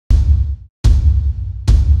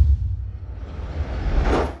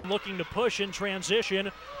looking to push in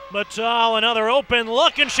transition. Mattal, another open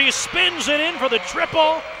look, and she spins it in for the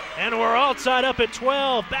triple. And we're all tied up at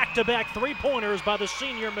 12. Back-to-back three-pointers by the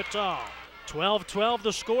senior Mattal. 12-12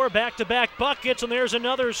 the score, back-to-back buckets, and there's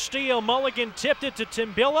another steal. Mulligan tipped it to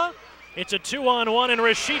Timbilla. It's a 2-on-1, and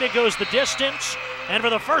Rashida goes the distance. And for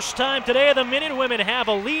the first time today, the Minutewomen have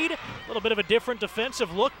a lead. A little bit of a different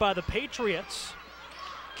defensive look by the Patriots.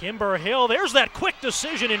 Kimber Hill, there's that quick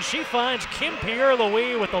decision, and she finds Kim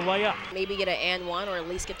Pierre-Louis with the layup. Maybe get an and one or at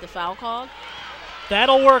least get the foul called.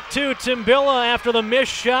 That'll work too. Timbilla, after the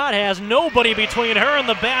missed shot, has nobody between her and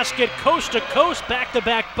the basket. Coast to coast,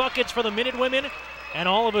 back-to-back buckets for the Minutewomen. And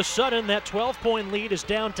all of a sudden, that 12-point lead is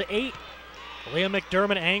down to 8. Leah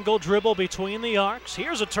McDermott angle dribble between the arcs.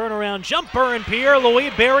 Here's a turnaround jumper, and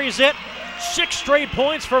Pierre-Louis buries it. 6 straight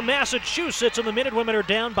points for Massachusetts, and the Minutewomen are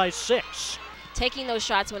down by 6. Taking those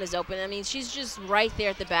shots when it's open. I mean, she's just right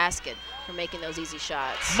there at the basket for making those easy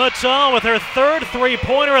shots. Mattal with her third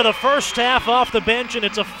three-pointer of the first half off the bench, and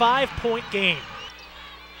it's a 5-point game.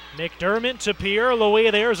 McDermott to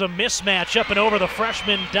Pierre-Louis. There's a mismatch up and over the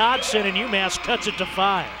freshman Dodson, and UMass cuts it to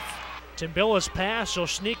 5. Timbilla's pass, she'll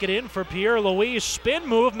sneak it in for Pierre-Louis. Spin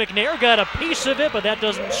move, McNair got a piece of it, but that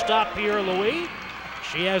doesn't stop Pierre-Louis.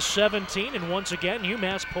 She has 17, and once again,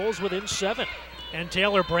 UMass pulls within 7. And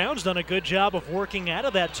Taylor Brown's done a good job of working out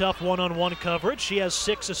of that tough one-on-one coverage. She has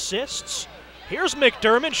 6 assists. Here's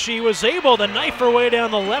McDermott. She was able to knife her way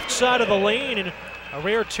down the left side of the lane, and a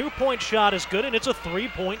rare 2-point shot is good, and it's a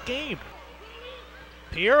 3-point game.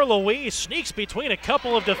 Pierre-Louis sneaks between a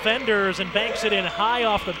couple of defenders and banks it in high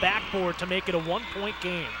off the backboard to make it a 1-point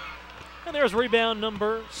game. And there's rebound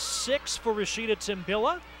number 6 for Rashida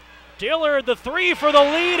Timbilla. Dillard, the 3 for the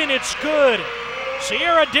lead, and it's good.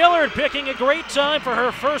 Sierra Dillard picking a great time for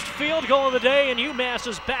her first field goal of the day, and UMass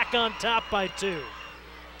is back on top by 2.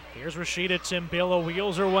 Here's Rashida Timbilla,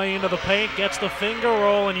 wheels her way into the paint, gets the finger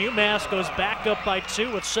roll, and UMass goes back up by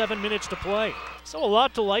 2 with 7 minutes to play. So a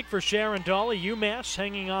lot to like for Sharon Dawley. UMass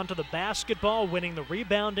hanging on to the basketball, winning the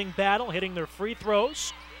rebounding battle, hitting their free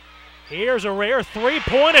throws. Here's a rare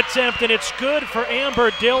 3-point attempt, and it's good for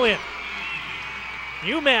Amber Dillon.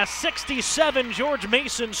 UMass 67, George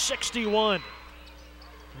Mason 61.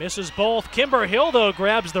 Misses both. Kimber Hill, though,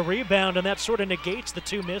 grabs the rebound, and that sort of negates the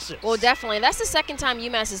 2 misses. Well, definitely. That's the second time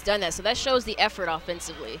UMass has done that, so that shows the effort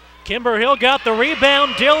offensively. Kimber Hill got the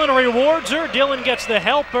rebound. Dillon rewards her. Dillon gets the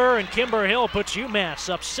helper, and Kimber Hill puts UMass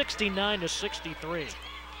up 69-63.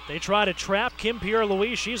 They try to trap Kim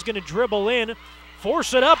Pierre-Louis. She's going to dribble in,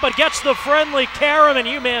 force it up, but gets the friendly carom, and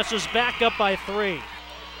UMass is back up by 3.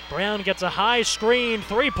 Brown gets a high screen,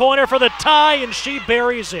 3-pointer for the tie, and she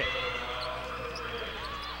buries it.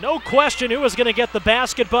 No question who was going to get the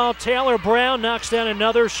basketball. Taylor Brown knocks down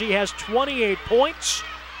another. She has 28 points.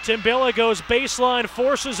 Timbilla goes baseline,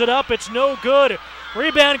 forces it up. It's no good.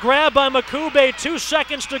 Rebound grab by Makube. 2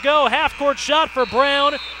 seconds to go. Half-court shot for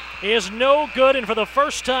Brown is no good. And for the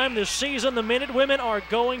first time this season, the Minutewomen are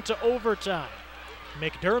going to overtime.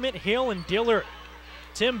 McDermott, Hill, and Dillard.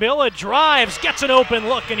 Timbilla drives, gets an open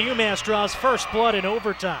look, and UMass draws first blood in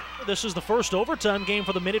overtime. This is the first overtime game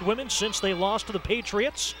for the Minutewomen since they lost to the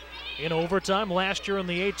Patriots in overtime last year in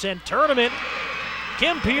the A-10 tournament.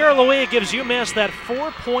 Kim Pierre-Louis gives UMass that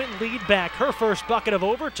 4-point lead back, her first bucket of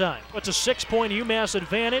overtime. It's a 6-point UMass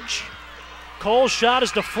advantage. Cole's shot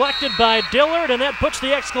is deflected by Dillard, and that puts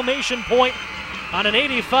the exclamation point on an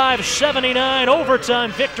 85-79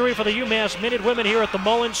 overtime victory for the UMass Minutewomen here at the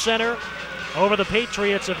Mullins Center over the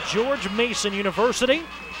Patriots of George Mason University.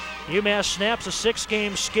 UMass snaps a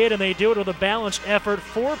 6-game skid, and they do it with a balanced effort.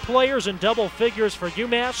 4 players in double figures for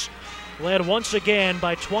UMass, led once again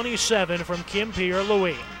by 27 from Kim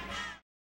Pierre-Louis.